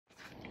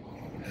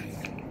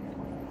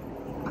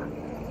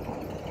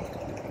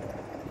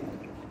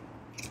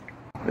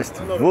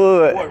Mr.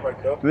 Wood.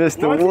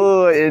 Mr.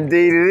 Wood,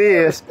 indeed it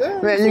is.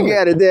 Man, you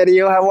got it, Daddy.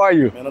 Yo, how are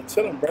you? Man, I'm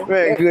chilling, bro.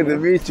 Man, good to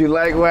meet you.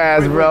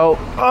 Likewise, bro.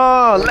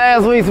 Oh,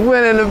 last week's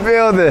win in the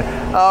building.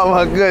 Oh,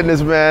 my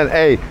goodness, man.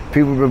 Hey,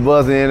 people been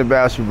buzzing in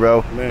about you,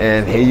 bro. Man,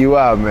 and here you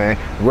are, man.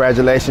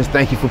 Congratulations.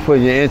 Thank you for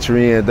putting your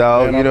entry in,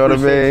 dog. Man, you know what I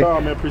mean?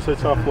 Man, appreciate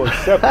y'all for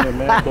accepting it,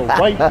 man. The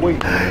right way.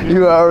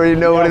 You already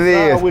know what it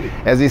is.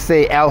 As they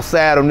say,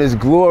 outside on this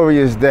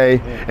glorious day.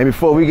 Yeah. And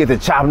before we get to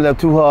chopping it up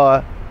too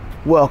hard,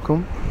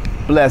 welcome.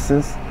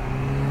 Blessings.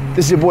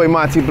 This is your boy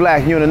Monte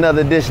Blacke. You're in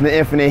another edition of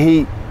Infinite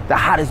Heat, the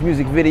hottest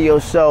music video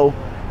show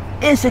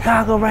in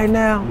Chicago right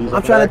now.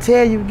 I'm trying to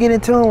tell you, get in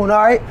tune, all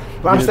right?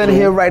 I'm standing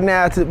here right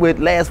now with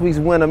last week's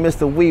winner,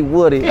 Mr. Wee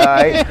Woody, all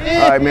right?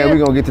 All right, man, we're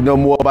going to get to know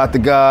more about the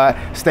God.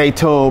 Stay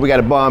tuned. We got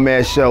a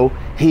bomb-ass show.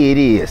 Here it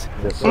is.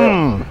 Yes,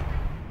 sir.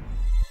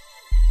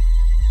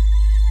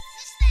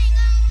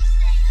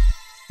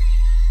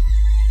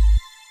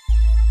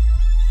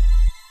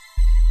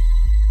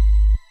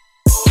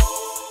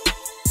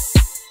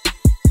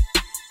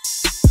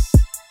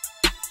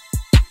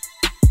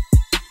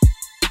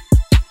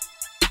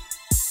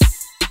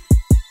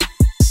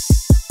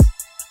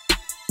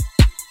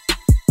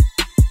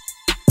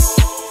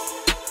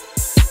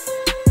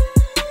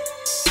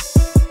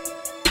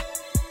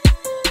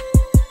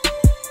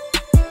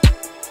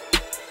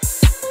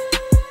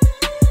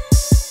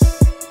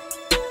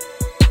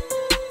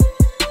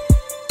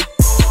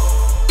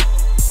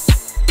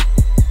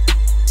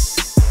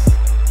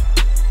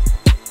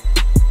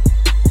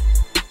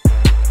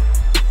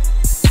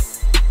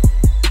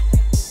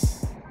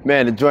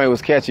 Man, the joint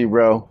was catchy,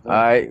 bro. All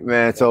right,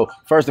 man. So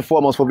first and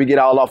foremost, before we get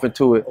all off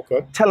into it,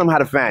 tell them how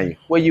to find you.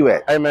 Where you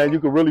at? Hey, man, you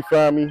can really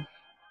find me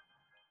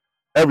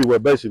everywhere,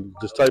 basically.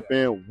 Just type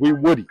in Wee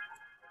Woody.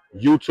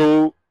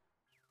 YouTube,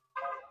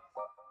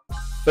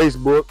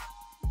 Facebook,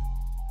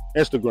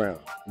 Instagram.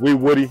 Wee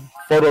Woody,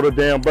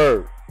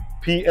 photodadambird.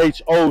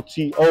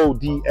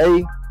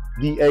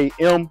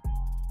 PHOTODADAM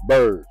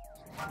bird.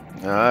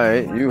 All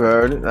right, you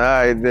heard it. All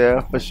right,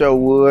 there for sure,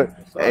 Wood.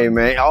 Hey,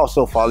 man,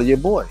 also follow your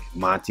boy,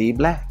 Monte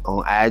Blacke,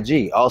 on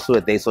IG. Also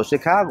at They So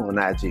Chicago on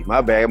IG.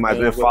 My bad, might as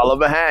well follow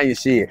behind you,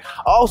 shit.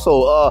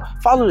 Also,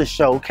 follow the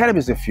show,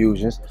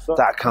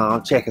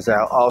 cannabisinfusions.com. Check us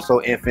out.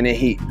 Also, Infinite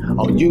Heat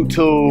on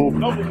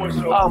YouTube.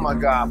 Oh, my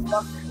God.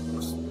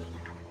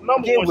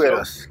 Get with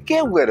us.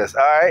 Get with us,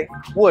 all right?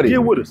 Woody.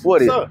 Get with us.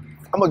 Woody.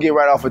 I'm gonna get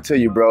right off into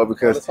you, bro,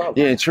 because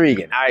you're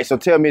intriguing. All right, so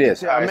tell me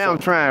this. All right, man, I'm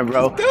trying,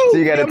 bro. So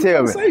you gotta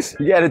tell me.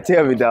 You gotta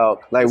tell me, dog.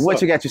 Like, what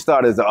you got you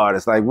started as an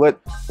artist? Like, what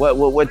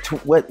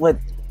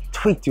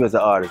tweaked you as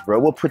an artist, bro?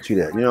 What put you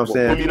there? You know what I'm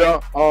saying? Put me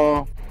down.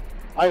 I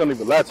ain't gonna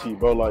even lie to you,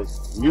 bro. Like,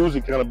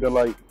 music kind of been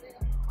like,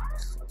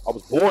 I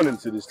was born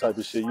into this type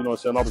of shit. You know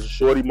what I'm saying? I was a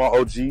shorty, my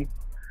OG.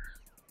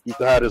 Used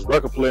to have this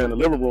record player in the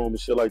living room and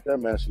shit like that,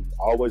 man. She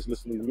always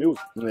listening to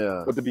music.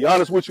 Yeah. But to be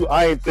honest with you,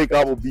 I ain't think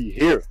I would be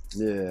here.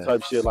 Yeah.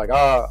 Type shit. Like,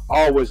 I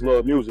always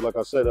love music. Like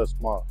I said, that's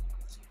my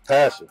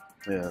passion.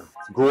 Yeah.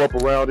 Grew up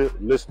around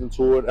it, listening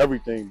to it,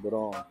 everything. But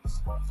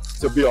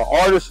to be an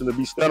artist and to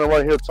be standing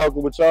right here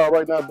talking with y'all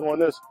right now doing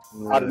this,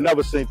 I'd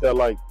never seen that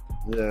like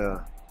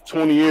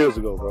 20 years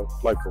ago, bro.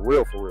 Like, for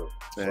real, for real.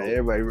 Man, so,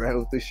 everybody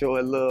ran through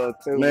showing love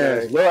too,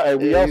 man. Hey,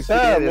 we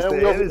outside, man.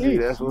 We overeat.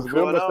 That's what's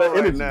going on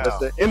right now. That's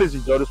the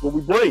energy, Joe. That's what we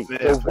bring. Man,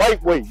 the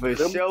right way. For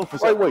sure, for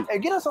right way. Hey,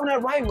 get us on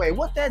that right way.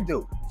 What that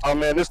do? Oh,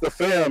 man, it's the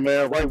fam,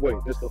 man. Right way.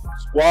 It's the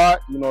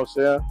squad, you know what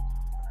I'm saying?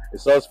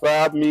 It's us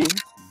five, me,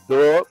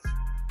 Doug,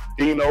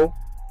 Dino,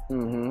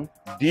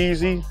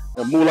 Deezy,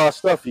 and Moolah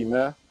Stuffy,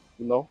 man.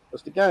 You know,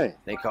 that's the game.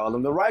 They call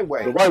them the right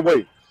way. The right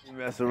way. You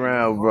mess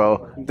around,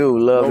 bro.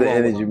 Dude, love the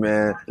energy,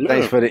 man.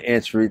 Thanks for the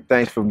entry.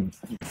 Thanks for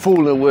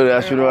fooling with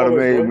us, you know what I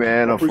mean,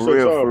 man? No, for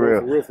real, for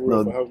real.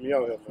 For having me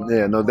out here, man.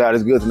 Yeah, no doubt.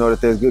 It's good to know that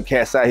there's good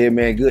cats out here,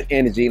 man. Good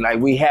energy. Like,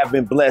 we have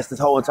been blessed this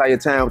whole entire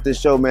time with this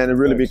show, man, and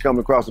really be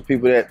coming across with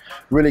people that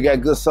really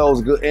got good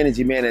souls, good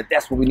energy, man, and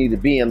that's what we need to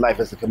be in life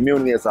as a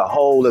community, as a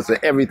whole, as a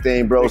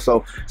everything, bro.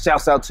 So,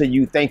 shouts out to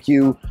you. Thank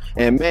you.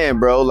 And, man,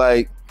 bro,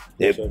 like,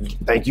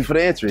 thank you for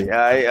the entry. All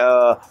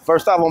right.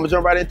 First off, I'm gonna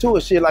jump right into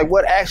it. Shit, like,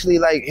 what actually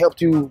like helped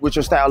you with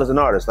your style as an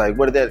artist? Like,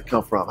 where did that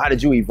come from? How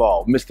did you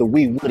evolve, Mr.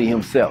 Wee Woody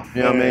himself?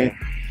 You know what I mean?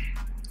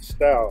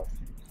 Style,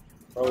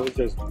 bro. It's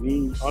just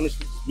me.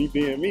 Honestly, me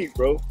being me,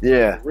 bro.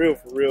 Yeah. For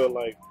real.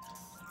 Like,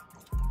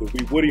 the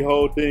Wee Woody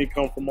whole thing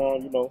come from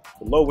you know,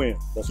 the low end.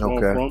 That's where I'm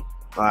from.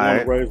 All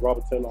right. Raised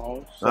Robert Taylor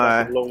Holmes. Shout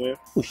out to the low end.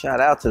 Ooh,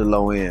 shout out to the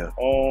low end.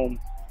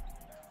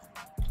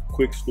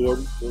 Quick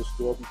story, little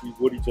story. Wee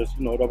Woody, just,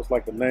 you know, that was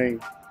like a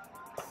name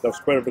that was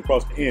spread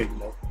across the end, you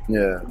know.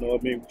 Yeah. You know what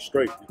I mean? We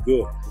straight, we good.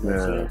 You know what I'm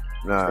saying?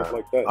 Stuff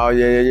like that. Oh,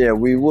 yeah.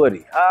 Wee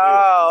Woody.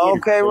 Oh,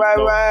 okay, so,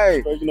 right.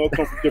 Straight, you know, it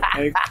comes from different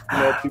angles. You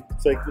know, people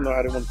take, you know,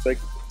 how they want to take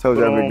it. Told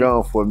you I've been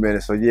gone for a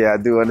minute, so yeah, I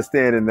do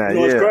understand it now. You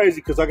know, it's crazy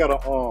because I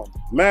got a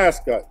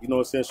mascot, you know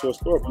what I'm saying? Short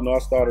story. You know, I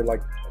started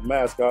like a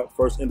mascot,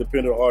 first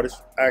independent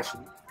artist,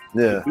 actually.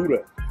 To do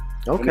that.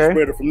 Okay. And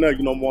spread it from there.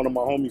 You know, one of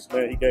my homies,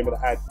 man, he gave me the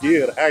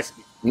idea to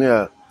actually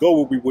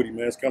go with Wee Woody,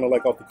 man. It's kind of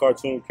like off the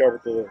cartoon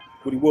character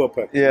Woody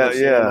Woodpecker. Yeah,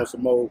 you know,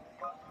 some old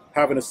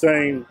having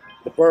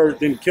the bird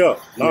didn't care.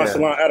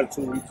 Nonchalant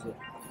attitude. He was an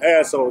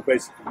asshole,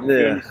 basically.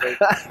 Yeah.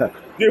 So,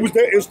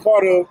 it was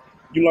part of,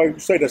 you know, like you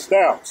say, the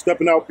style,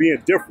 stepping out,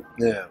 being different.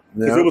 Yeah.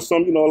 Because it was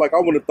something, you know, like I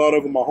wouldn't have thought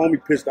of it. My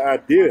homie pitched the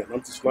idea. And I'm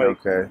just like,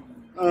 okay.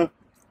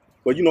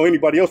 But, you know,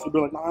 anybody else would be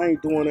like, nah, I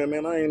ain't doing that,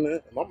 man. I ain't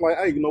that. And I'm like,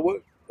 hey, you know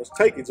what? Let's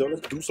take it, Joe.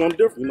 Let's do something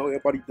different. You know,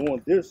 everybody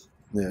doing this.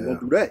 Yeah. We're gonna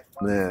do that.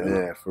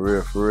 Yeah, for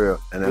real.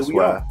 And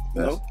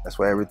that's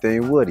why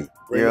everything Woody.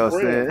 You know what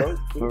I'm saying?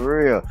 For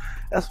real.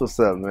 That's what's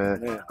up,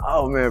 man. Yeah.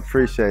 Oh man,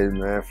 appreciate it,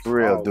 man. For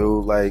real,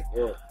 dude. Like,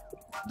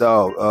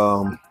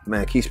 dog,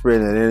 man, keep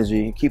spreading that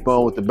energy. Keep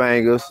on with the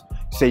bangers.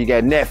 You say you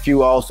got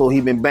nephew also, he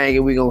been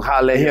banging. We gonna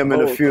holler at him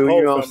in a few,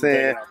 you know what I'm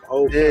saying?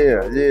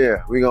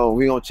 Yeah. We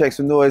gonna check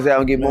some noise out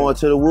and get more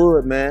into the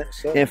wood, man.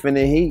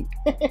 Infinite Heat.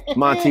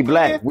 Monte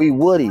Black, we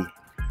Woody.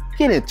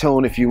 Get in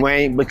tune if you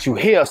ain't, but you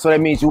here, so that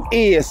means you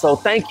is, so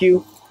thank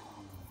you.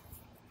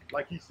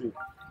 Like he said.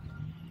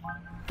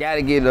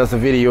 Gotta get us a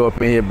video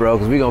up in here, bro,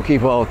 because we gonna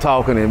keep on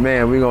talking, and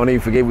man, we gonna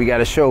even forget we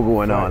got a show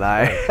going on, all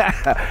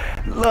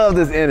right? Love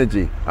this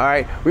energy, all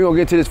right? We gonna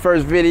get to this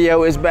first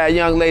video. It's by a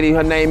young lady,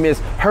 her name is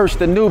Hersh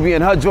Tha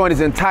Nubian. Her joint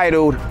is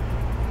entitled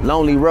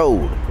Lonely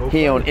Road,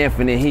 here on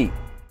Infinite Heat.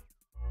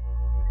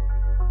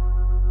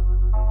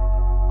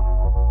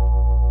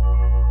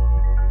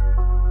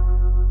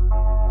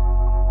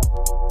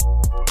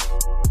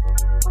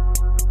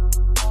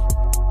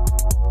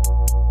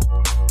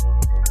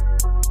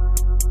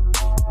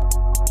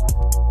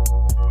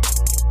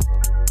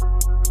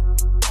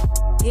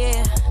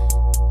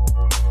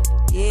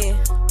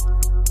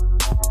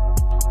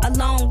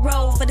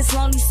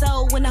 Lonely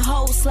soul when the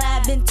whole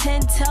slab been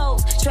 10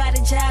 toes.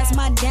 Strategize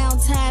my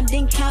downtime,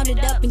 then count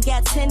it up and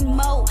got 10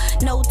 more.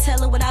 No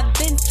telling what I've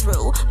been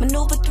through.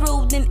 Maneuver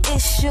through, then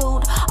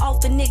issued.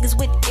 Off the niggas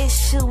with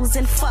issues.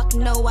 And fuck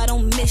no, I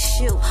don't miss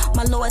you.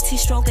 My loyalty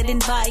stronger than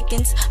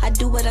Vikings. I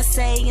do what I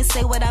say and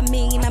say what I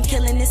mean. I'm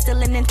killing and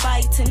stealing and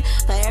fighting.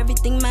 Like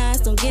everything mine,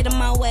 don't get in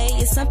my way.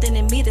 It's something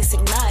in me that's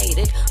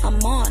ignited. I'm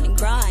on and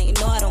grind, you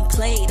know I don't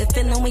play. The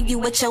feeling when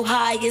you at your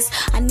highest.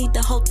 I need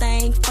the whole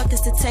thing, fuck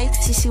is the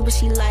taste. She see what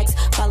she likes,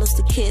 follows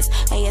the kiss.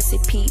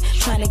 ASAP,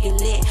 trying to get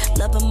lit.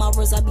 Loving my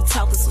words, I be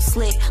talking so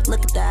slick.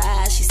 Look at the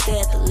eyes, she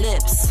stare at the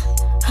lips.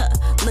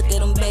 Look at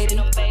them,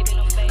 baby.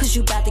 Cause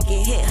you about to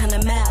get hit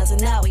 100 miles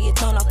an hour, you're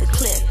thrown off the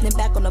cliff. Then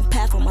back on the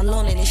path from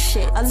alone in this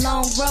shit. A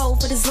long road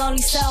for this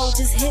lonely soul,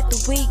 just hit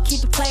the weed, keep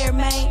it player,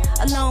 man.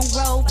 A long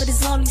road for this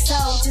lonely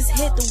soul, just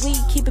hit the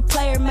weed, keep it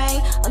player, man.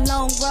 A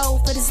long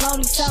road for this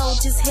lonely soul,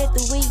 just hit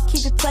the weed,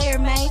 keep it player,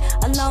 man.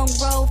 A long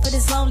road for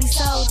this lonely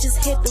soul, just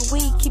hit the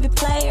weed, keep it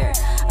player.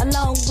 A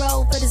long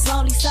road for this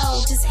lonely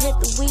soul, just hit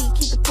the weed,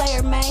 keep it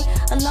player, man.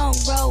 A long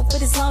road for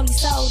this lonely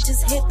soul,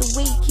 just hit the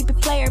weed, keep it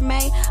player,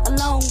 man. A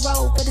long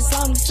road for this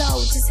lonely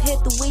soul, just hit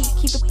the weed,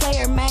 keep it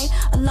player, man.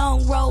 A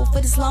long road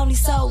for this lonely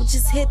soul,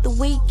 just hit the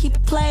weed, keep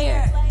it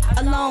player.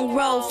 A long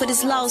road for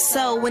this lost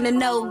soul and a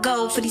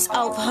no-go for these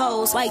off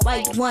hoes. White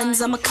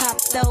ones, I'ma cop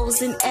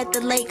those. And at the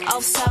lake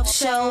off South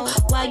Show,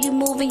 while you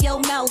moving your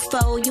mouth,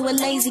 oh, you a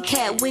lazy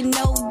cat with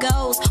no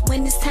goals.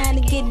 When it's time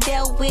to get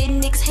dealt with,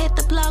 niggas hit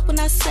the block when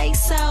I say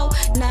so.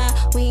 Nah,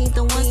 we ain't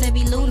the ones that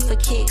be looting for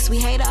kicks. We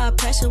hate our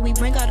pressure, we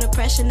bring our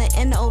depression, the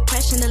end of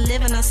oppression to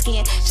live in our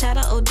skin. Shout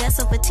out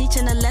Odessa for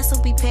teaching a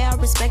lesson. We pay our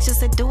respect just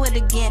to do it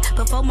again.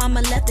 Before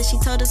mama left us, she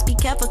told us be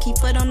careful, keep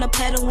foot on the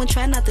pedal and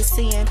try not to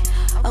sin.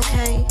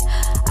 Okay,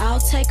 I'll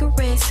take a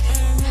risk,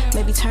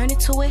 maybe turn it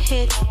to a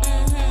hit.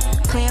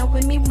 Playing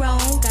with me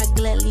wrong, I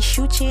gladly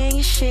shoot you in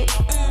your shit.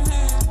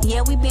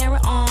 Yeah, we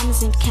bearing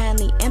arms and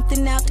kindly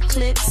emptying out the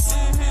clips.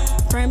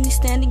 Firmly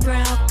standing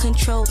ground,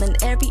 controlling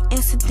every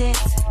incident.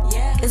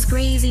 It's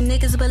greasy,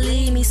 niggas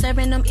believe me,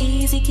 serving them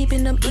easy,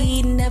 keeping them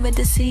eating, never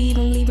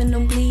deceiving, leaving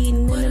them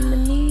bleeding.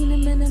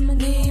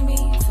 Need me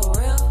for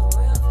real,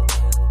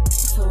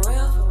 for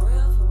real.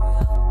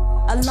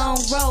 A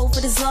long road for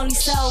this lonely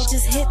soul,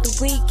 just hit the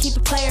weed, keep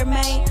it player,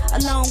 man. A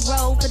long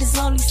road for this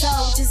lonely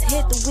soul, just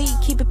hit the weed,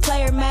 keep it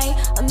player, man.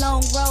 A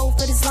long road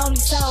for this lonely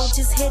soul,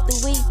 just hit the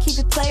weed,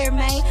 keep it player,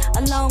 man.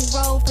 A long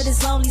road for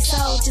this lonely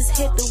soul, just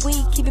hit the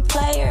weed, keep it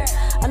player.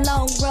 A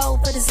long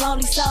road for this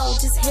lonely soul,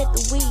 just hit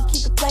the weed,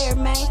 keep it player,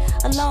 man.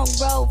 A long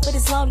road for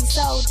this lonely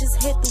soul, just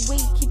hit the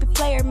weed, keep it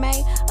player,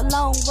 man. A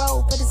long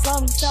road for this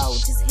lonely soul,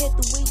 just hit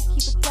the weed,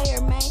 keep it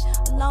player, man.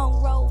 A long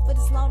road for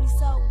this lonely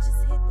soul,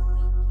 just hit the weed.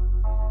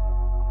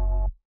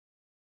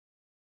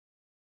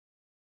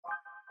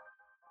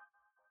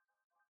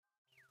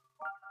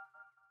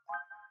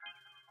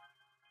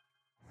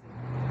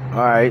 All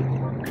right,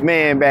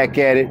 man, back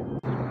at it.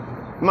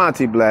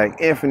 Monte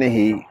Black, Infinite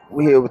Heat.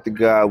 We're here with the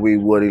guy we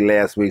Woody,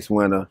 last week's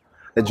winner.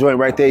 The joint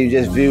right there you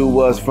just viewed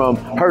was from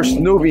Hersh Tha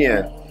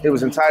Nubian. It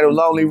was entitled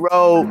Lonely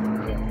Road.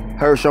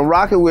 Hersh, I'm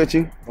rocking with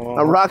you.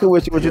 I'm rocking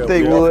with you. What you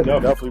think, Wood?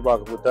 Definitely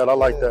rocking with that. I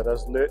like that.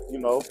 That's lit, you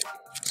know.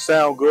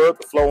 Sound good,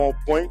 the flow on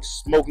point,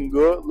 smoking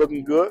good,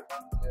 looking good.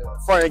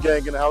 Frying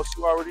gang in the house,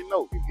 you already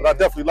know. But I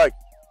definitely like it.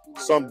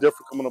 Something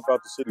different coming up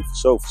out the city for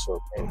sure, for sure.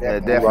 Yeah,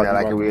 definitely.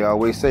 Like it, we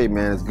always say,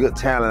 man, it's good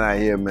talent out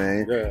here,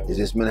 man. Yeah. It's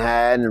just been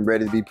hiding and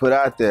ready to be put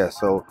out there.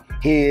 So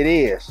here it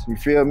is. You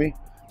feel me?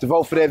 To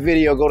vote for that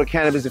video, go to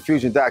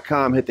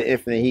cannabisinfusion.com, hit the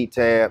Infinite Heat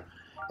tab,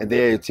 and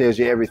there it tells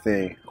you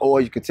everything. Or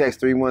you can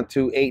text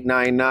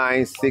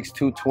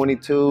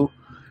 312-899-6222.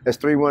 That's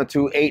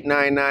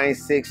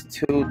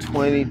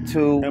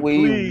 312-899-6222. And We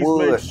please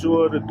would. make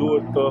sure to do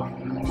it the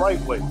right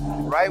way.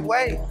 Right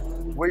way?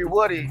 We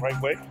woody. Right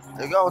way.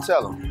 You go and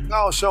tell them.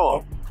 Go and show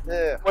them.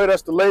 Yeah. Way,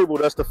 that's the label.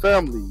 That's the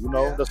family. You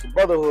know, Yeah. that's the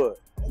brotherhood.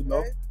 You know,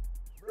 Okay.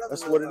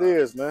 that's what it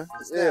is, man.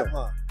 It's Yeah, stamped,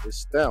 huh?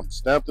 it's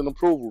stamped in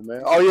approval,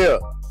 man. Oh yeah.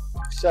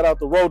 Shout out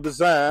to Road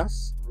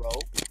Designs.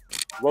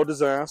 Road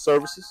Design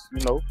Services. You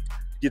know,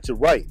 get you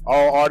right.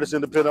 All artists,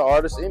 independent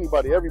artists,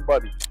 anybody,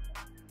 everybody.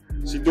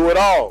 She do it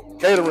all.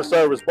 Catering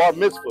service, bar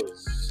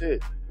mitzvahs,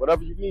 shit,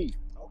 whatever you need.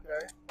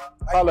 Okay.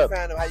 How you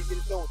find them? How you get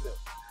it done with them?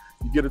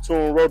 You get a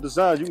tune with Road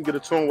Designs. You can get a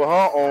tune with her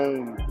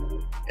on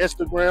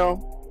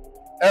Instagram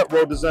at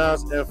Road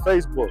Designs and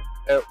Facebook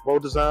at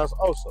Road Designs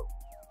also.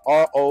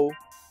 R-O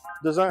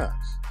Designs.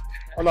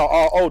 Oh no,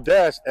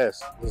 R-O-S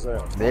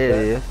Designs. There it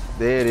is.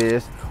 There it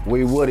is.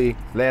 We Woody,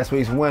 last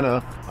week's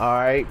winner. All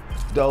right.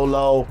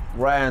 Dolo,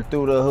 riding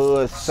through the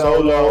hood,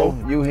 solo.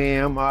 You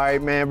him. All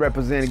right, man.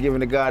 Representing, giving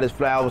the God his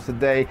flowers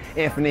today.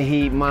 Infinite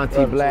Heat,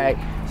 Monte Black.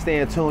 Stay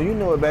in tune. You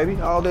know it, baby.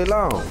 All day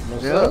long.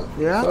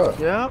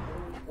 Yeah.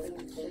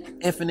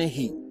 Infinite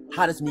Heat,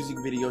 hottest music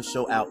video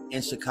show out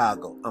in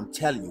Chicago. I'm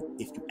telling you,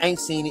 if you ain't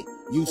seen it,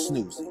 you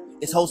snoozing.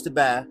 It's hosted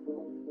by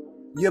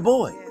your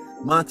boy,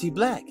 Monte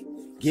Black.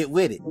 Get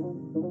with it.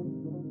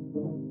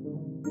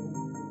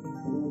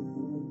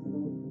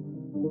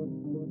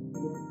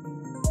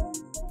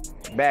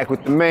 Back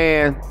with the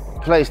man,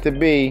 place to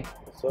be.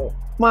 What's up?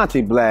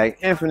 Monte Black,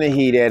 Infinite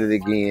Heat at it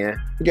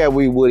again. We got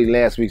Wee Woody,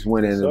 last week's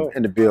winner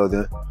in the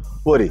building.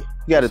 Woody, you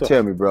gotta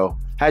tell me, bro,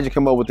 how'd you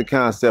come up with the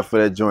concept for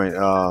that joint,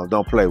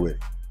 Don't Play With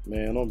It?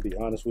 Man, I'm gonna be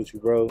honest with you,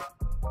 bro.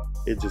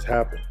 It just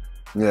happened.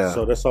 Yeah.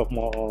 So that's off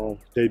my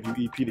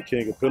debut EP, The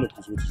King of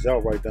Pentacles, which is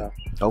out right now.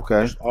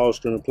 Okay. All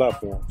streaming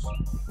platforms.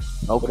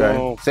 Okay.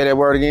 But, say that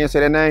word again, say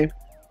that name.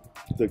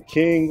 The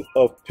King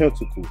of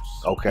Pentacles.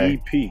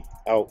 Okay. EP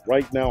out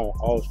right now on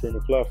all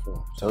streaming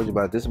platforms. Told you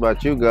about this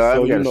about you, God.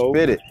 So, We gotta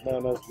spit it.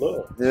 Man, that's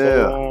love.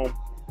 Yeah. So,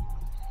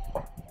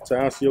 to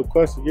answer your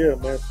question, yeah,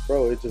 man,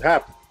 bro, it just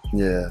happened.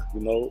 Yeah.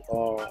 You know,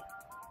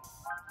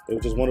 it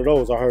was just one of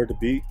those. I heard the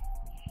beat.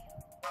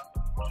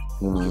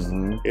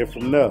 Mm-hmm. And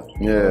from there,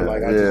 Yeah.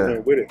 like I just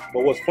went with it.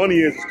 But what's funny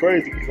is it's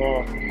crazy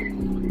because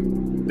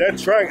that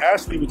track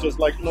actually was just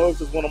like, you know, it was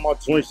just one of my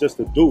joints just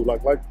to do,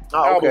 like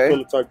album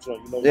filler type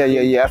joint. You know.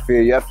 Yeah. I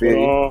feel you.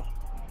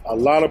 A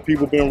lot of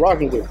people been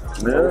rocking with it.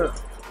 Yeah.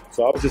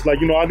 So I was just like,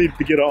 you know, I need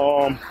to get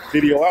a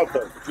video out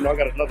there. You know, I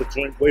got another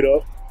joint, Wait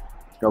Up,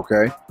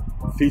 Okay.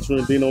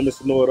 featuring Dino,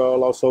 Mr. Know It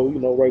All, also, you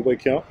know, Right Way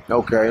Count.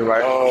 Okay.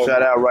 Right.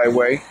 Shout out Right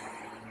Way.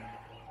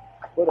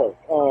 What up?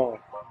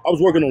 I was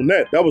working on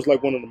that. That was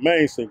like one of the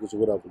main singles or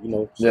whatever, you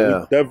know.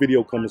 So that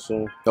video coming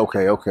soon.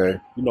 Okay.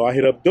 You know, I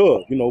hit up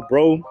Dub, you know,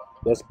 bro.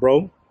 That's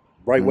bro.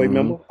 Right Way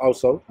member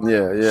also.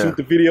 Yeah. Shoot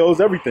the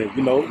videos, everything,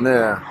 you know.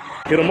 Yeah.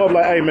 Hit them up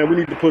like, hey, man, we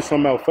need to put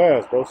something out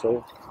fast, bro.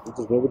 So we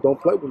just went with Don't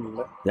Play With Me,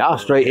 man. Y'all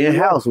straight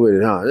in-house with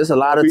it, huh? There's a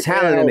lot of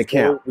talent in the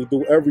camp. Bro. We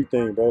do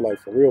everything, bro. Like,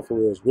 for real.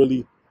 It's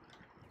really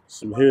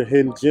some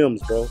hidden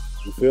gems, bro.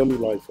 You feel me?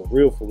 Like, for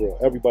real.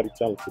 Everybody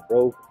talented,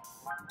 bro.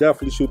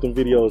 Definitely shoot them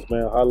videos,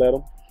 man. Holla at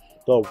them.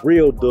 The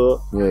real Dub,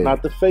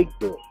 not the fake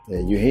Dub. Yeah,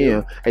 you hear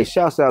him. Hey,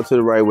 shouts out to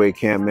the Right Way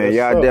camp, man.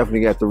 Y'all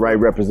definitely got the right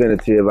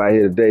representative out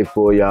here today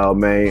for y'all,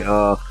 man.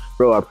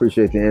 Bro, I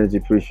appreciate the energy,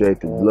 appreciate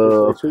the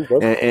love,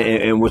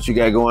 and what you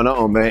got going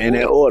on, man. In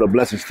that order,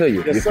 blessings to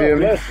you. You feel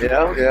me?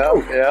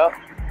 Yeah.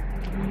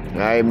 All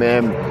right,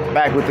 man.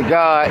 Back with the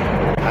God.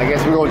 I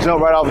guess we're gonna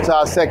jump right off into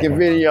our second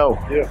video.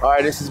 Yeah. All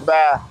right, this is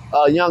by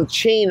Young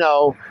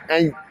Chino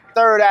and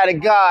Third Eye to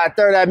God,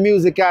 Third Eye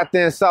Music out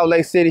there in Salt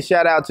Lake City.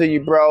 Shout out to you,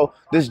 bro.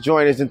 This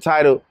joint is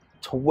entitled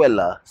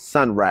Twilla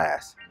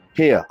Sunrise,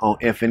 here on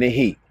Infinite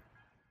Heat.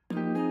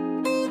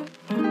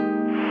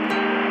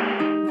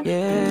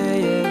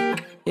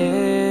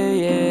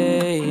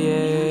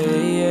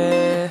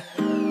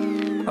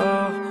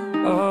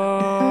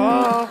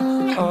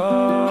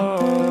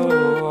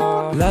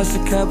 Lost a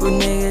couple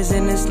niggas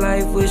in this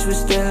life, wish we're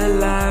still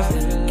alive.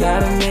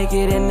 Gotta make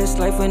it in this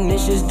life when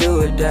it's just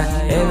do or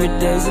die. Every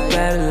day's a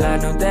battle, I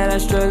know that I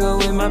struggle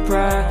with my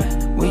pride.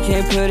 We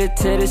can't put it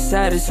to the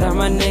side, it's how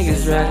my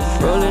niggas ride.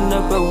 Rolling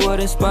up a wood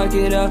and spark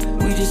it up,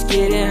 we just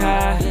getting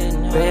high.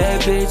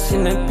 Bad bitch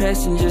in the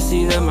passenger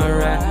seat of my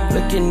ride.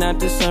 Looking out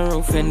the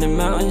sunroof in the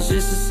mountains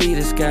just to see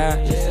the sky.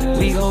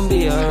 We gon'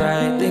 be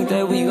alright, think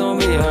that we gon'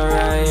 be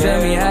alright.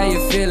 Tell me how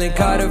you feeling,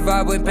 caught a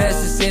vibe with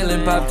past the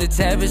ceiling. Pop the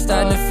tab and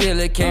starting to feel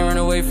it, can't run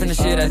away from the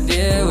shit I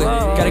deal with.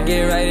 Gotta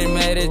get right and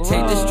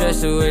meditate the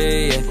stress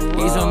away,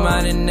 yeah. Ease my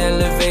mind and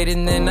elevate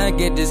and then I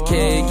get this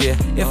kick, yeah.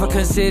 If I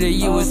consider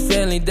you as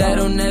family,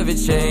 that'll never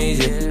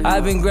change, yeah.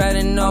 I've been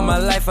grinding all my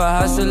life, I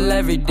hustle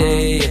every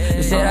day, yeah.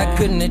 They said I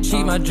couldn't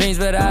achieve my dreams,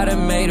 but I done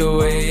done made a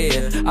way,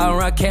 yeah. I don't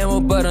rock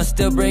camel, but I'm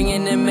still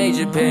bringing in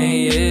major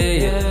pain,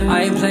 yeah.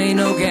 I ain't playing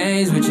no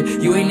games with you,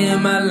 you ain't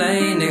in my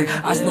lane,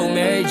 nigga. I smoke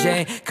Mary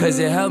Jane, cause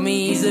it helped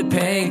me ease the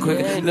pain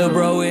quicker. Lil'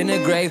 bro in the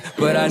grave,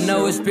 but I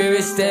know his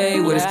spirit stay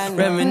with us.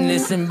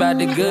 Reminiscing about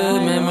the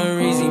good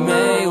memories he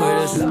made with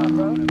us.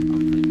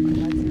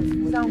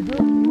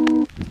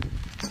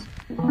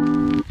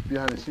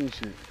 Behind the scenes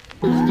shit.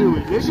 Let's do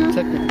it. Listen.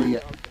 Technically,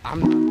 I'm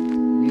not a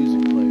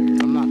music player.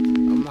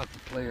 I'm not the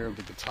player of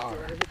the guitar.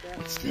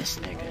 It's this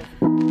nigga.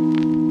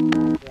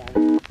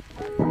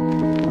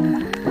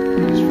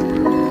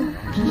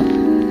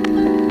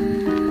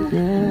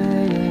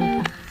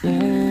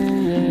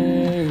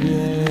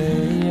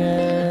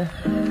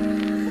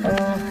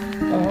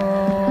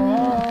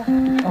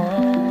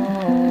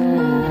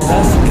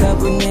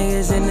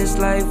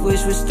 Life,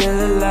 wish we're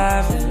still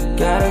alive.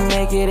 Gotta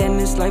make it in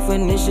this life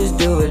when this just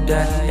do or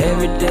die.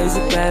 Every day's a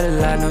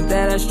battle, I know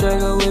that I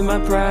struggle with my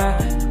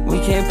pride. We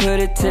can't put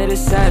it to the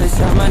side, it's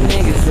how my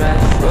niggas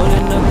ride.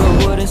 Rolling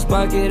up a wood and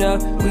spark it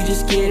up, we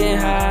just getting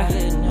high.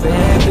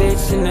 Bad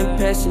bitch in the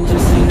passenger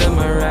seat of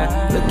my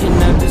ride. Looking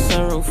out the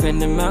sunroof in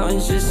the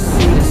mountains just to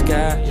see the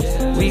sky.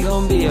 We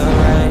gon' be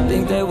alright,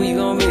 think that we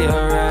gon' be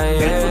alright,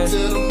 yeah. Thankful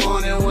till the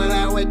morning when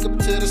I wake up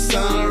to the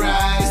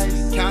sunrise.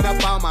 Count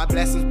up all my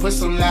blessings, put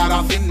some loud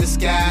off in the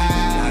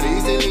sky. Not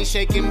easily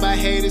shaken by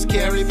haters,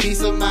 carry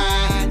peace of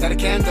mind. Got a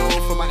candle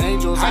for my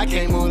angels, I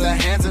can't move the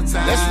hands of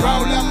time. Let's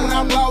roll up when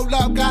I roll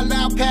up, got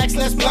loud packs,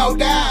 let's blow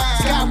down.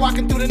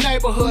 Skywalking through the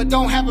neighborhood,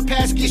 don't have a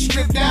pass, get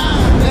stripped down.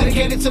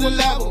 Dedicated to the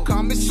level,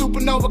 call me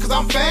supernova cause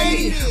I'm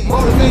fade.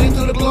 Motivated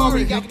through the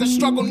glory, after the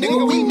struggle,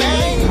 nigga, we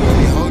made. Let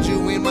me hold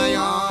you in my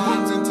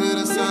arms until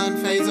the sun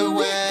fades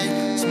away.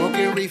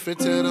 Smoking reefer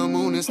till the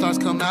moon and stars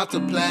come out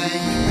to play.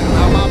 And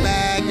around my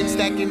bag, been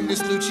stacking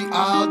this Lucci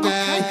all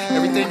day.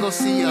 Everything gon'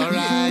 see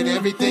alright,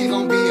 everything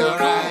gon' be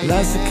alright.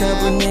 Lost a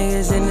couple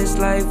niggas in this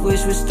life,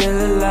 wish we're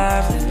still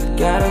alive.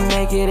 Gotta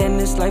make it in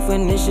this life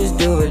when this just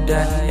do or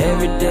die.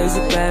 Every day's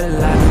a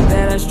battle, I know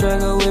that I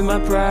struggle with my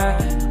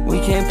pride. We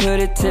can't put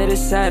it to the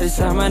side, it's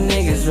how my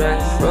niggas ride.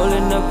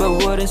 Rolling up a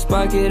wood and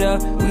spark it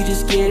up, we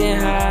just getting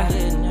high.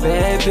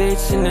 Bad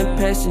bitch in the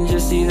passenger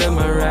seat of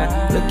my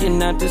ride.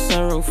 Looking out the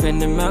sunroof in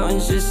the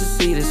mountains just to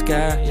see the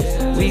sky.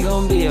 We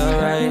gon' be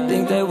alright,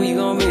 think that we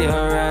gon' be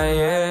alright,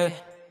 yeah.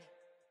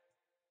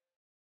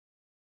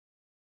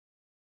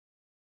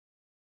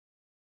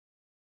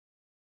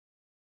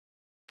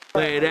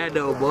 Play that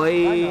though,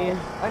 boy.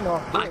 I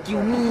know. Fuck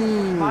you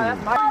mean. All of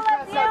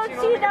you,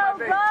 Cheeto,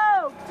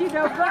 go!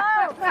 Cheeto, go!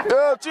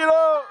 Yo,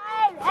 Cheeto!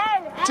 Hey,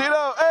 hey,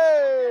 Cheeto,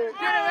 hey!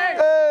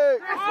 Hey!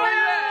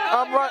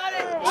 I'm right.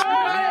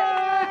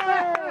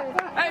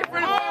 Hey, for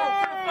the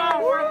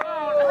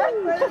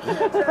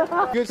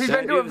phone. He's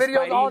been doing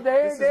videos all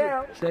day.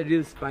 Damn. Should I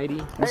do the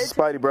Spidey? This is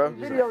Spidey, bro.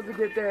 Videos to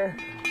get there.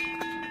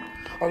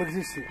 Oh, look at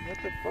this shit. What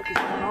the fuck is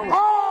going on?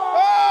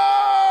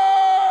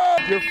 Oh!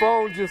 Your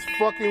phone just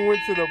fucking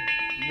went to the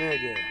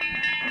nigga.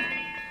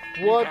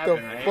 What the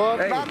fuck?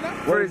 Hey,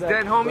 for his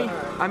dead homie,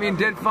 I mean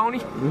dead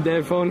phony.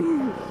 Dead phony.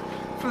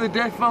 For the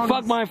dead phonies.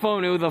 Fuck my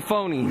phone, it was a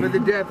phony. For the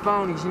dead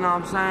phonies, you know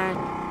what I'm saying?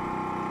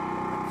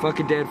 Fuck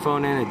a dead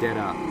phone and a dead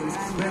op.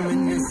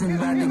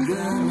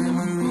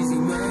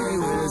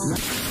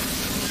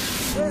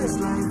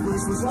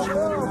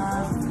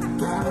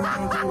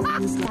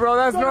 Bro,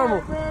 that's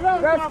normal.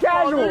 That's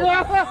casual.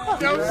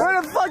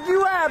 Where the fuck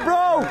you at,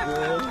 bro?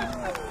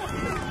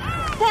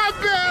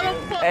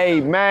 Hey,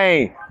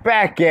 man,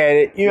 back at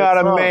it. You know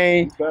what I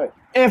mean?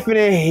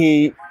 Infinite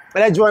Heat.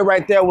 And that joint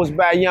right there was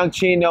by Young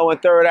Chino and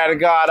Third Eye of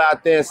God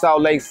out there in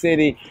Salt Lake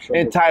City,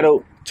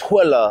 entitled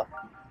Twiller.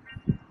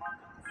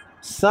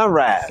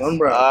 Sunrise.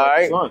 Sunrise. All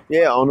right. Sun.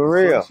 Yeah, on the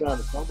real.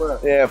 Sunrise.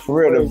 Yeah,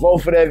 for real. To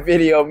vote for that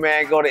video,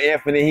 man, go to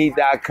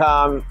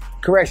infiniteheat.com.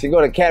 Correction,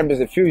 go to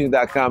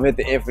cannabisinfusion.com, hit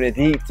the Infinite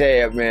Heat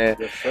tab, man.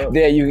 Yes,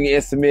 there you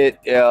can submit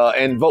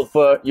and vote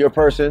for your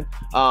person.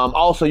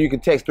 Also, you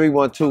can text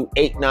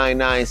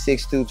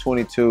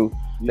 312-899-6222.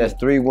 That's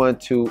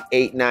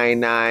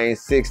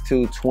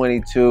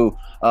 312-899-6222.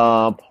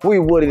 We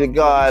Woody the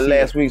God,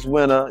 last week's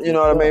winner. You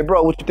know what I mean?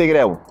 Bro, what you think of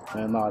that one?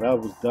 Man, nah, that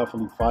was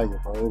definitely fire,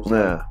 bro. It was,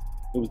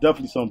 it was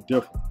definitely something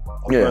different.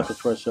 A breath of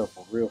fresh air,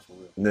 for real, for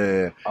real.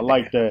 Yeah. I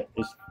like that.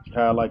 It's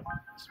had like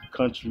some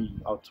country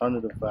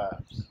alternative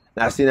vibes.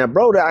 Now, I see that,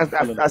 bro.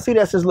 I see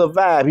that's his little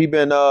vibe. He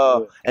been,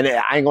 and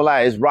I ain't gonna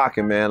lie, it's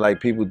rocking, man.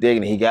 Like, people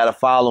digging it. He got a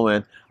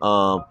following.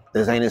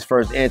 This ain't his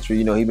first entry.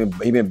 You know, he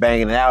been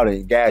banging it out.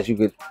 And guys, you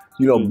could,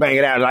 you know, bang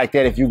it out like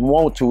that if you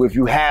want to, if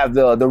you have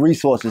the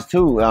resources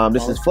too.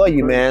 This is for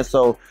you, man.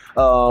 So,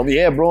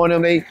 yeah, bro,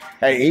 and them,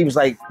 he was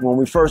like, when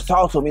we first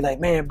talked to him, he like,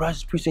 man, bro, I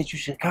just appreciate you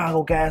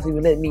Chicago guys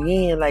even letting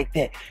me in like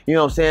that. You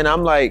know what I'm saying?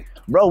 I'm like,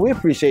 bro, we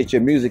appreciate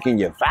your music and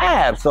your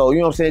vibe. So, you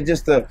know what I'm saying?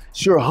 Just the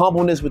sheer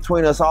humbleness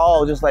between us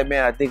all. Just like,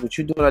 man, I think what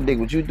you're doing, I dig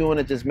what you're doing.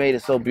 It just made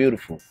it so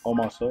beautiful. On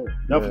my soul.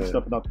 Definitely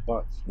stepping out the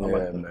box. Yeah,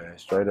 like man,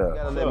 straight up.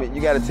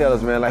 You gotta tell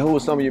us, man, like, who were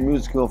some of your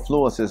musical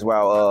influences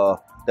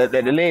while that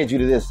led you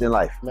to this in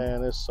life?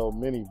 Man, there's so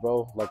many,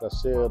 bro. Like I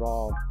said,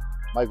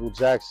 Michael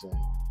Jackson,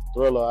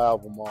 Thriller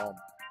album,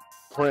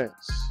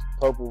 Prince,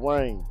 Purple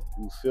Rain.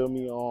 You feel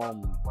me?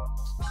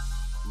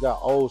 You got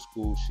old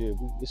school shit.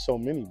 It's so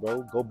many,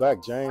 bro. Go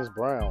back, James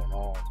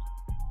Brown.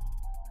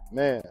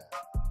 Man,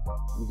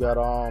 you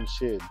got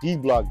shit. D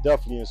Block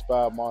definitely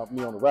inspired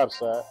me on the rap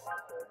side.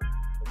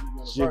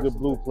 Jigga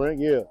Blueprint,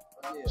 yeah.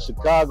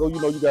 Chicago, you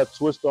know, you got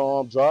Twista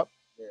Arm Drop.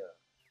 Yeah.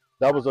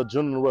 That was a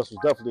General Russ was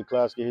definitely a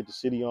classic. Hit the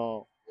city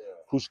on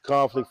Crucial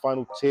Conflict,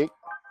 Final Tick.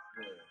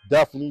 Yeah.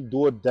 Definitely Do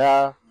or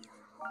Die.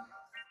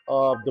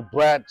 The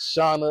Brat,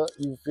 Shauna,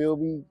 you feel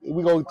me?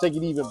 We're gonna take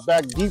it even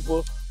back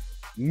deeper.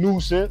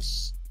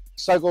 Nuisance,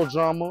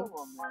 Psychodrama,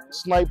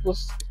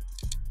 Snipers.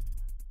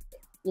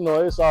 You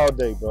know, it's all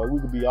day, bro.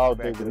 We could be all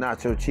day. The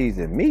nacho cheese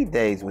and meat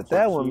days with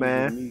that one,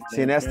 man.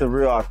 See, that's the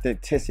real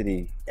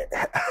authenticity.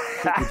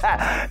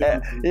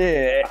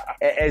 Yeah,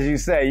 as you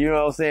say, you know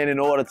what I'm saying, in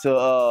order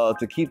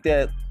to keep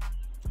that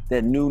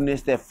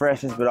newness, that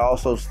freshness, but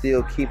also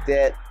still keep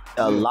that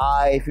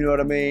alive, you know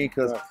what I mean?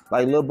 Because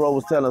like Lil Bro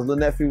was telling us, Lil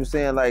Nephew was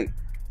saying, like,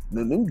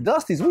 the new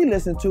Dusties we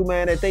listen to,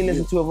 man, that they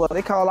listen to,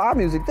 they call our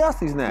music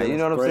Dusties now, you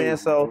know what I'm saying?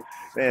 So,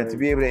 man, to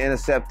be able to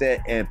intercept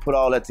that and put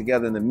all that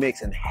together in the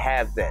mix and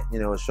have that, you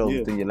know, it shows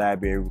within your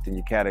library, within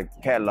your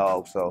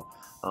catalog. So,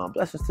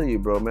 blessings to you,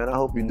 bro, man. I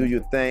hope you do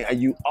your thing. And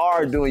you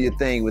are doing your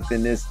thing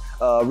within this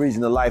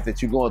region of life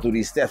that you're going through,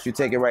 these steps you're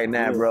taking right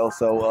now, bro.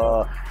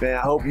 So, man,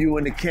 I hope you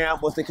in the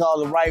camp, what's they call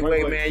the right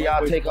way, man.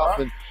 Y'all take off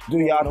and do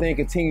y'all thing.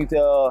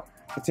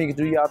 Continue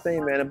to do y'all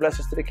thing, man. And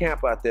blessings to the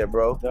camp out there,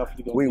 bro.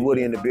 We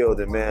Woody in the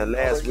building, man.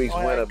 Last week's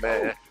winner,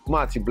 man.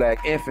 Monte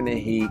Black, Infinite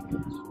Heat.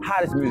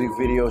 Hottest music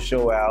video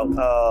show out.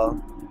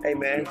 Hey,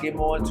 man, get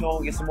more in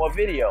tune, get some more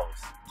videos.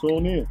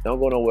 Tune in. Don't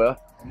go nowhere.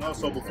 And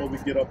also, before we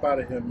get up out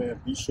of here,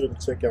 man, be sure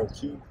to check out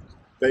Key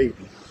Baby,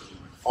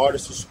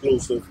 artist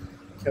exclusive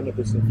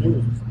cannabis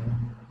infused,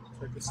 man.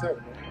 Check this out,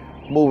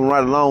 man. Moving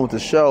right along with the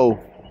show,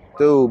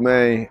 dude,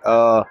 man.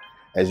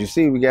 As you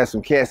see, we got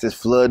some cats that's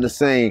flooding the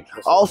scene.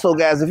 Also,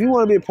 guys, if you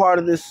want to be a part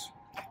of this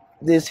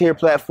here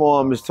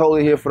platform, is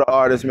totally here for the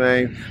artists,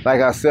 man.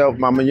 Like ourselves,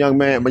 my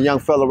young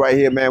fella right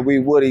here, man. We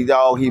Woody,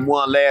 dog. He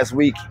won last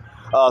week.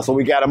 So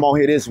we got him on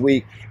here this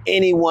week.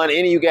 Any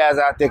of you guys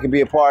out there can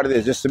be a part of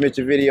this. Just submit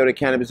your video to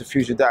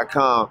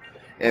cannabisinfusion.com.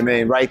 And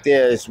man, right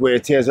there is where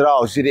it tears it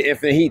all. See the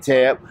Infinite Heat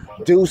tab?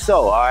 Do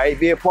so, all right?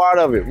 Be a part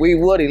of it. We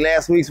Woody,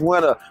 last week's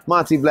winner,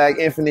 Monte Black,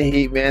 Infinite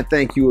Heat, man.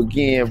 Thank you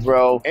again,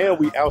 bro. And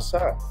we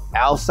outside.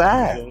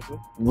 Outside.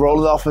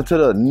 Roll it off into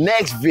the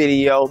next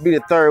video. Be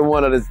the third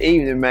one of this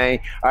evening, man.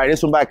 All right,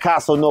 this one by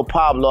Kaso No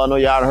Pablo. I know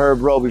y'all heard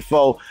bro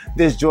before.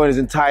 This joint is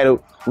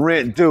entitled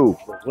Rent Due.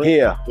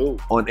 Here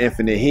on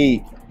Infinite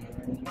Heat.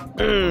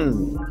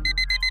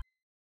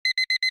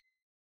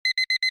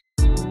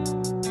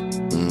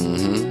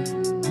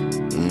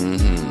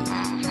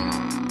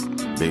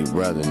 Big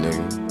brother,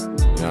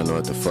 nigga. Y'all know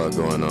what the fuck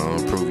going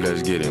on. Proof,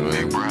 let's get it, man.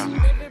 Big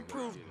brother.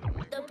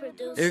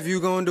 If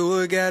you gon' do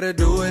it, gotta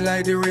do it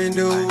like the Ren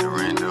do.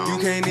 You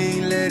can't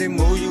even let it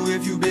move you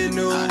if you been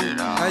new.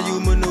 How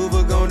you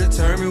maneuver gon'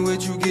 determine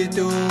what you get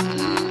through.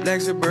 Black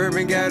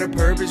Suburban got a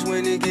purpose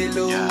when it get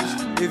loose.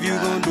 If you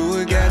gon' do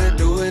it, gotta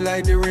do it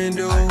like the Ren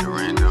do.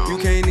 You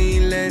can't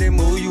even let it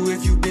move you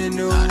if you been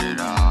new.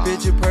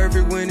 Picture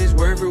perfect when it's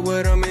worth it,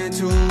 what I'm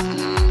into.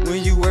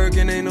 When you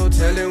working, ain't no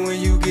telling when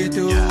you get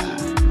through.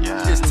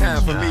 It's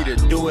time for me to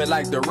do it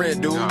like the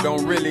Red dude.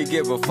 Don't really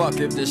give a fuck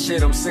if the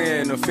shit I'm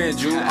saying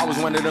offend you. I was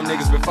one of them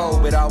niggas before,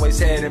 but I always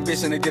had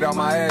ambition to get off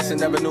my ass and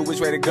never knew which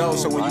way to go.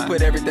 So when you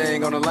put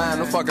everything on the line,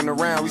 no fucking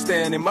around, we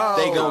staying in mode.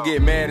 They gon'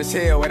 get mad as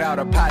hell without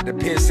a pot to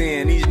piss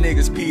in. These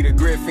niggas Peter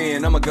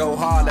Griffin, I'ma go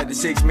hard like the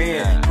 6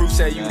 men. Bruce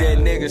say you that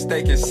nigga,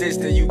 stay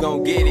consistent, you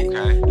gon' get it.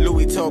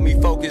 Louis told me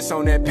focus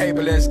on that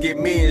paper, let's get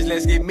millions,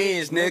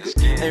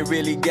 nigga. Ain't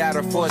really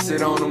gotta force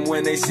it on them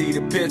when they see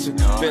the picture.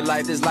 Feel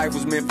like this life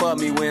was meant for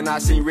me when I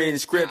see written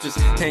scriptures.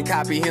 Can't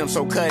copy him,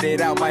 so cut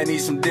it out. Might need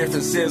some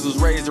different scissors.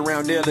 Raised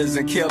around dealers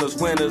and killers,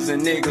 winners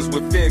and niggas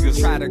with figures.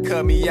 Try to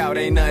cut me out,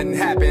 ain't nothing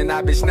happen.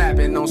 I been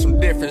snapping on some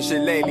different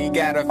shit lately.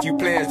 Got a few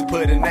plans to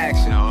put in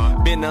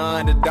action. Been the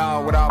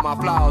underdog with all my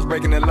flaws,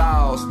 breaking the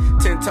laws.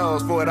 10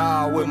 toes for it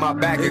all with my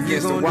back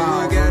against the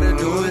wall. You gotta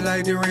do it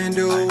like the Ren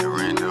do.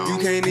 You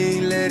can't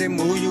even let it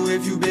move you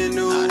if you been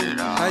new.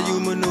 How you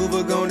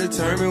maneuver gon'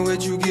 determine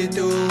what you get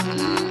through.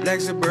 Black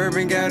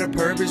Suburban got a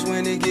purpose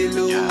when it get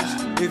loose.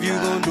 If you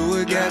gon' do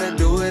it, gotta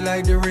do it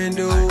like the Ren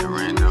do.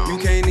 You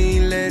can't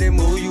even let it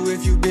move you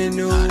if you been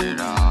new.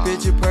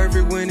 Picture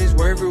perfect when it's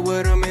worth it,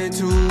 what I'm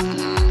into.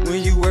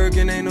 When you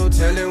working, ain't no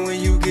telling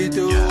when you get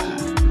through.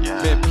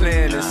 Been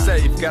playing it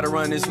safe, gotta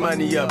run this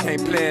money up,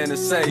 ain't playing it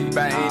safe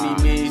by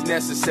any means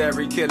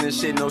necessary. Killing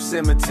shit, no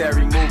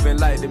cemetery, moving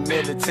like the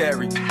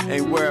military.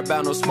 Ain't worried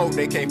about no smoke,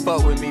 they can't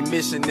fuck with me.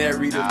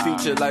 Missionary, the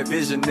future like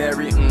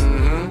visionary.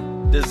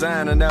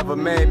 Designer never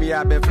made me,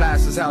 I been fly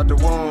since out the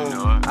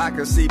womb. I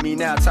can see me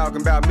now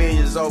talking about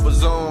millions over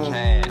Zoom.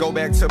 Go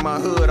back to my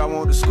hood, I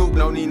want the scoop,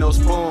 no need no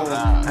spoon.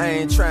 I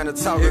ain't trying to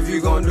talk, if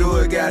you gon' do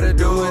it, gotta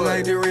do it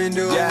like the Ren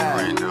do.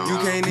 You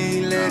can't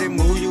even let it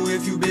move you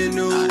if you been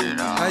new.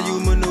 How you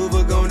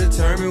maneuver gon'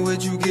 determine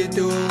what you get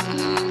through.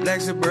 black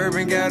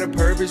Suburban got a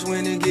purpose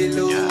when it get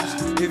loose.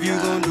 If you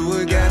gon' do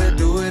it, gotta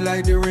do it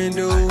like the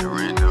Rendo.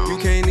 You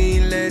can't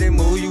even let it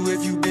move you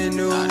if you been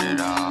new.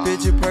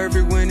 Picture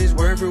perfect when it's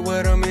worth it,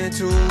 what I'm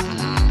into.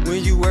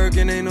 When you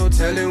working, ain't no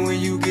telling when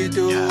you get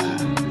through.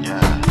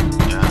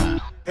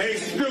 Hey,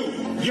 Stu,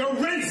 your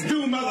rent's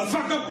due,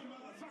 motherfucker.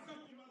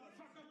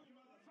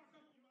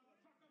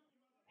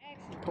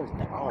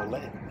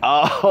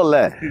 All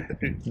that.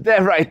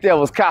 That right there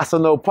was Kaso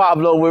No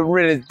Pablo with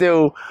Rent Is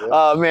Due.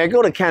 Man,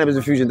 go to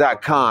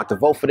cannabisinfusion.com to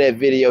vote for that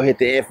video. Hit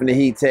the Infinite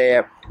Heat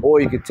tab,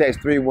 or you can text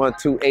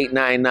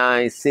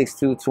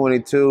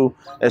 312-899-6222.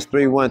 That's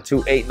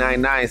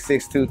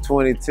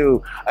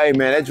 312-899-6222. Hey,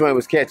 man, that joint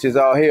was catchy as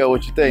all hell.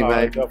 What you think,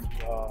 man?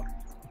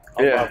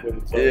 Yeah.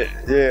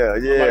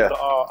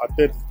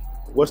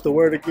 What's the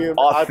word again?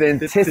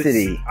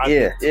 Authenticity.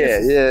 Yeah.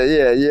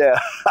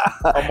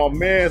 My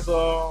man's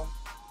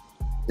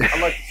I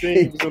like to see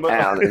you.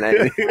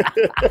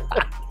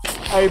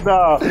 Hey,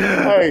 nah.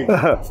 Hey,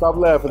 stop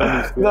laughing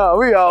at me. Still. No,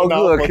 we all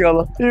good,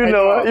 killer. You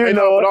know it. You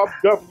know it. But I'm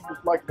definitely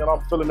just like that. I'm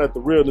feeling at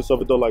the realness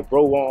of it though. Like,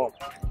 bro,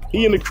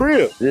 he in the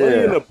crib.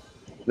 Yeah.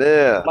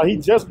 Like, he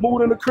just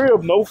moved in the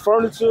crib. No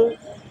furniture.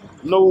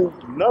 No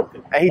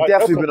nothing. And he like,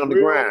 definitely been on the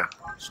ground.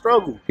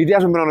 Struggle. He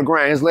definitely been on the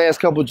grind. His last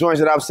couple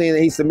joints that I've seen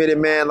that he submitted,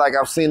 man, like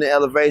I've seen the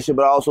elevation,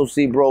 but I also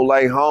see bro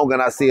like home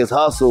and I see his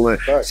hustle. And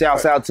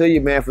shouts out to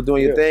you, man, for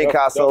doing your thing,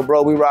 Kaso,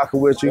 bro. We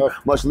rocking with you.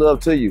 Much love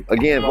to you.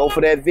 Again, vote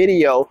for that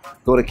video.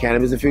 Go to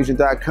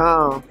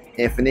cannabisinfusion.com,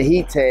 Infinite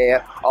Heat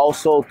tab.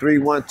 Also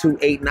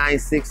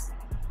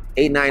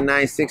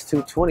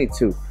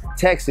 312-899-6222.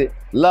 Text it,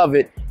 love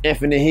it,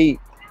 Infinite Heat.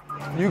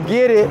 You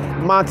get it,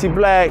 Monte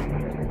Black.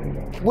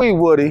 We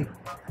Woody.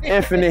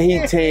 Infinite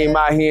Heat team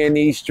out here in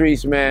these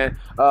streets, man.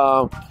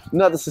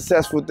 Another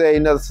successful day,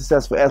 another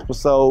successful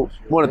episode.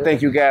 Want to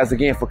thank you guys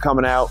again for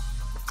coming out.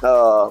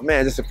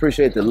 Man, just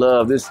appreciate the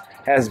love. This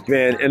has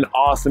been an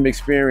awesome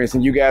experience,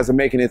 and you guys are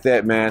making it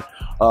that, man.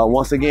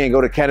 Once again,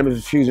 go to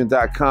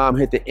cannabisinfusion.com,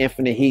 hit the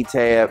Infinite Heat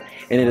tab,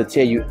 and it'll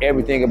tell you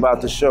everything about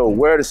the show,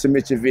 where to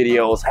submit your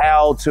videos,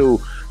 how to,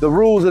 the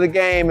rules of the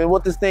game, and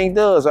what this thing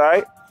does, all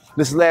right?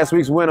 This is last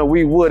week's winner,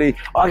 We Woody.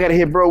 Oh, I got to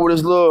hit bro with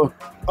his little...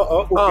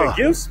 we got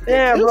gifts?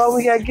 Yeah, bro,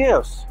 we got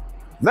gifts.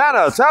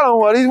 Vanna, tell him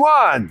what he's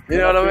won. You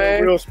know what I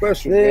mean? Real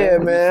special, yeah,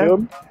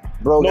 man.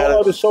 Bro,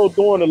 no other show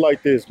doing it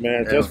like this,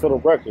 man. Just for the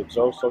record,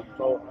 so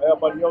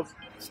everybody else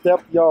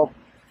step y'all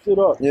shit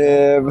up.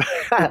 Yeah,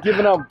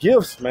 giving out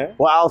gifts, man.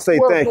 Well, I'll say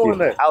thank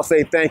you. I'll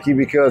say thank you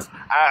because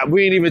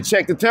we didn't even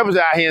check the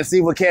temperature out here and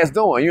see what Cat's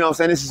doing. You know what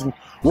I'm saying? This is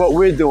what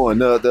we're doing.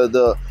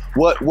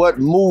 What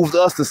moved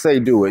us to say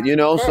do it, you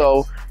know?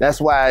 So that's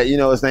why, you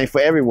know, it's ain't for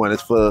everyone.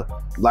 It's for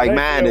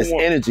like-minded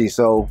energy.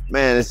 So,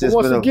 man, it's just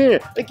once again,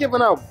 they're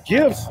giving out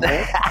gifts,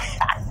 man.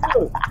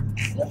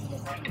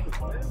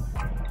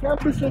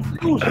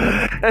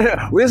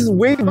 This is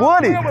We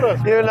Woody.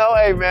 You know,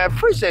 hey, man,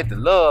 appreciate the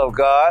love,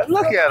 God.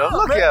 Look at him.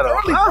 Look at him.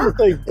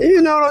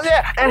 You know,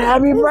 yeah. And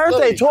happy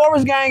birthday.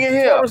 Taurus gang in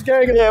here. Taurus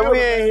gang in here. Yeah,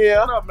 we in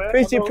here.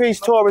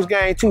 Peace, Taurus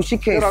gang, too. She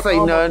can't say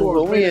nothing,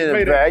 but we in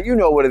the back. You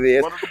know what it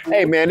is.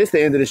 Hey, man, this is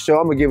the end of the show.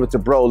 I'm going to give it to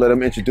bro. Let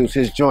him introduce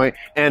his joint.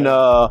 And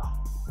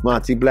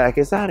Monte Black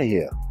is out of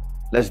here.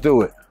 Let's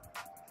do it.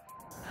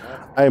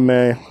 Hey,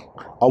 man,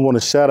 I want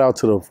to shout out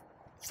to the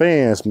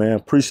fans, man.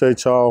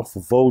 Appreciate y'all for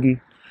voting.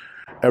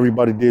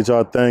 Everybody did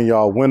y'all thing,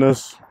 y'all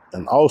winners.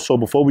 And also,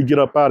 before we get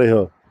up out of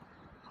here,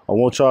 I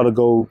want y'all to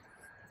go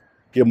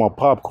get my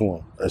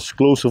popcorn,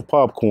 exclusive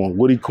popcorn,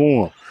 Woody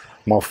Corn.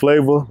 My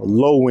flavor,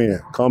 low end.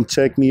 Come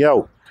check me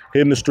out.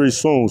 Hitting the street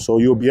soon, so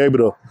you'll be able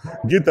to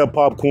get that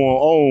popcorn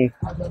on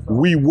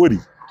We Woody.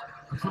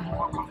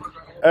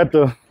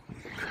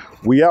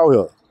 We out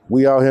here.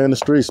 We out here in the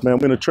streets, man.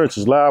 We in the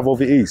trenches, live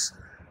over east.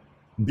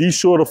 Be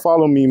sure to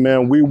follow me,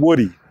 man, We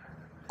Woody,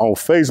 on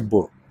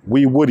Facebook.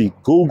 We Woody.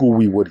 Google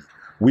We Woody.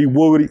 We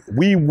Woody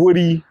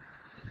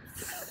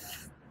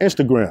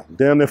Instagram.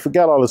 Damn, they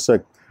forgot all the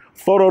second.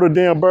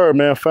 Photodadambird,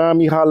 man. Find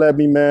me, holla at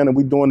me, man, and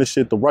we doing this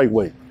shit the right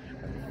way.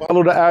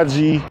 Follow the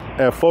IG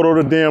at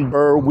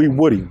photodadambird, We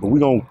Woody. But we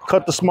gonna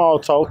cut the small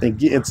talk and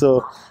get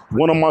into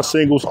one of my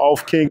singles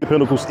off King of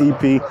Pentacles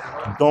EP.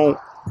 Don't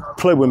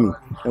play with me.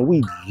 And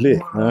we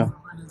lit, man.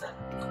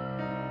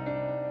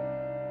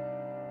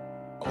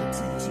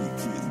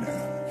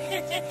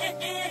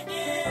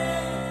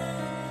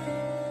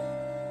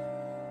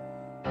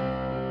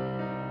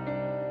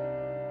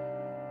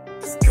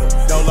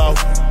 Dolo,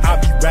 I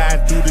be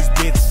riding through this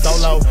bitch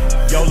solo.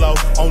 YOLO,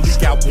 only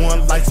got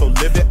one life, so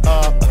live it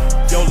up.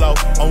 YOLO,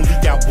 only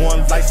got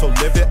one life, so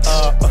live it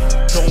up.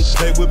 Don't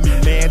play with me,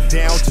 man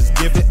down, just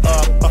give it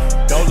up.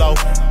 Dolo,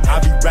 I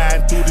be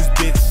riding through this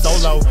bitch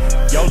solo.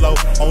 YOLO,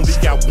 only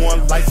got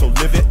one life, so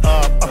live it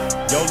up.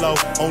 YOLO,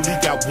 only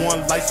got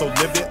one life, so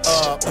live it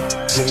up.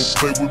 Don't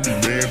play with me,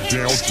 man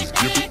down, just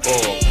give it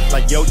up.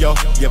 Like yo-yo,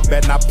 you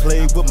better not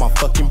play with my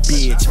fucking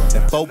bitch.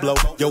 That foe blow,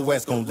 your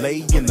ass gon'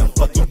 lay in the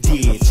fucking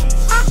ditch.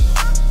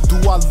 Do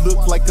I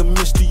look like a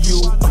Mr.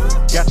 You?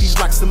 Got these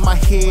rocks in my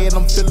head,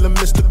 I'm feeling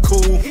Mr.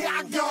 Cool.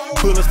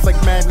 Bullets like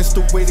madness,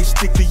 the way they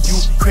stick to you.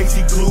 Crazy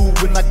glue,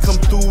 when I come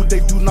through,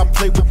 they do not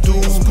play with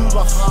dudes. School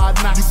of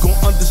hard knocks, you gon'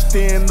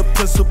 understand the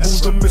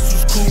principles. The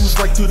missiles cruise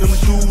right through them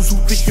dudes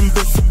who think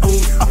invincible.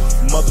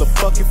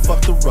 Motherfucking fuck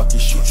the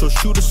ruckus. Shoot your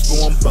shooters,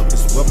 scoring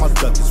buckets. Where my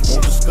duck is,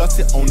 won't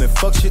discuss it on that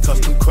fuck shit,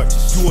 custom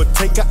crutches. You a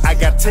taker, I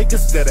got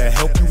takers that'll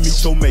help you meet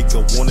your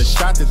maker. Want a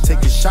shot to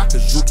take a shot,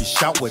 cause you can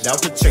shout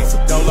without the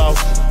chaser. YOLO,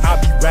 I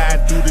be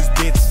riding through this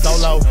bitch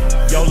solo.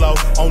 YOLO,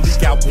 only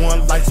got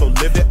one life, so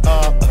live it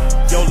up.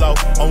 YOLO,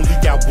 only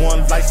got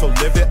one life, so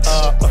live it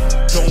up.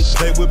 Don't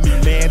play with me,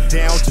 man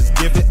down, just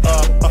give it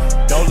up.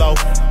 YOLO,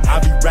 I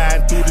be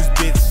riding through this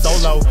bitch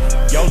solo.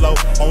 YOLO,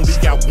 only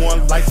got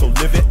one life, so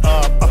live it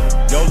up.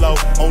 YOLO,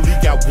 only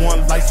got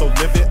one life, so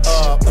live it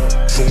up.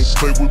 Don't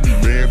play with me,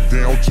 man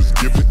down, just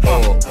give it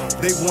up.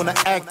 They wanna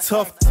act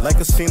tough like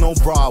a scene on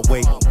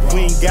Broadway.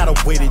 We ain't gotta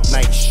wait at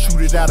night,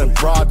 shoot it out in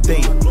broad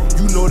day.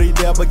 You know they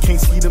there, but can't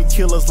see them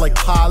killers like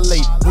Parlay.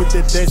 With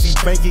the Desi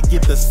Bank, it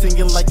get the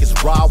singing like it's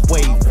Rod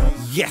Wave.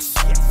 Yes,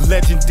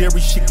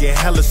 legendary shit get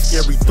hella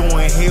scary.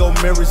 Throwing Hail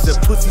Marys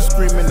at pussy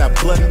screaming that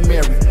Bloody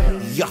Mary.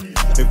 Yeah.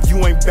 If you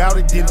ain't bout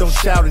it, then don't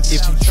shout it.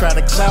 If you try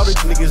to clout it,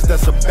 niggas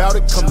that's about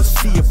it, come to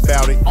see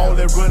about it. All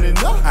that running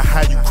up, I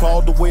had you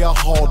crawled away, I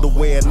hauled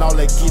away. And all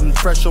that getting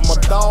fresh on my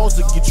dolls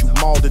to get you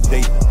mauled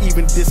today.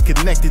 Even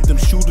disconnected, them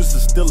shooters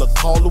is still a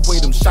call away.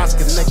 Them shots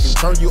connect and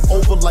turn you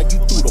over like you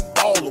threw the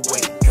ball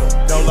away.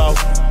 YOLO,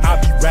 I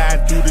be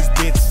riding through this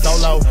bitch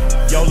solo.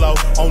 YOLO,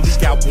 only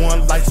got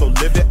one life, so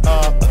live it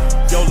up.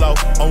 YOLO,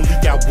 only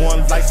got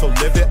one life, so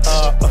live it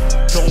up.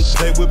 Don't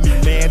play with me,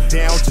 man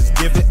down, just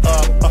give it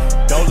up.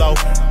 YOLO,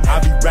 I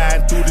be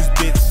riding through this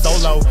bitch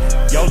solo.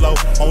 YOLO,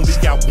 only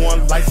got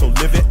one life, so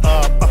live it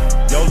up.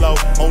 YOLO,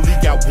 only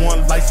got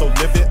one life, so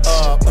live it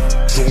up.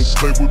 Don't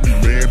play with me,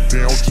 man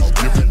down, just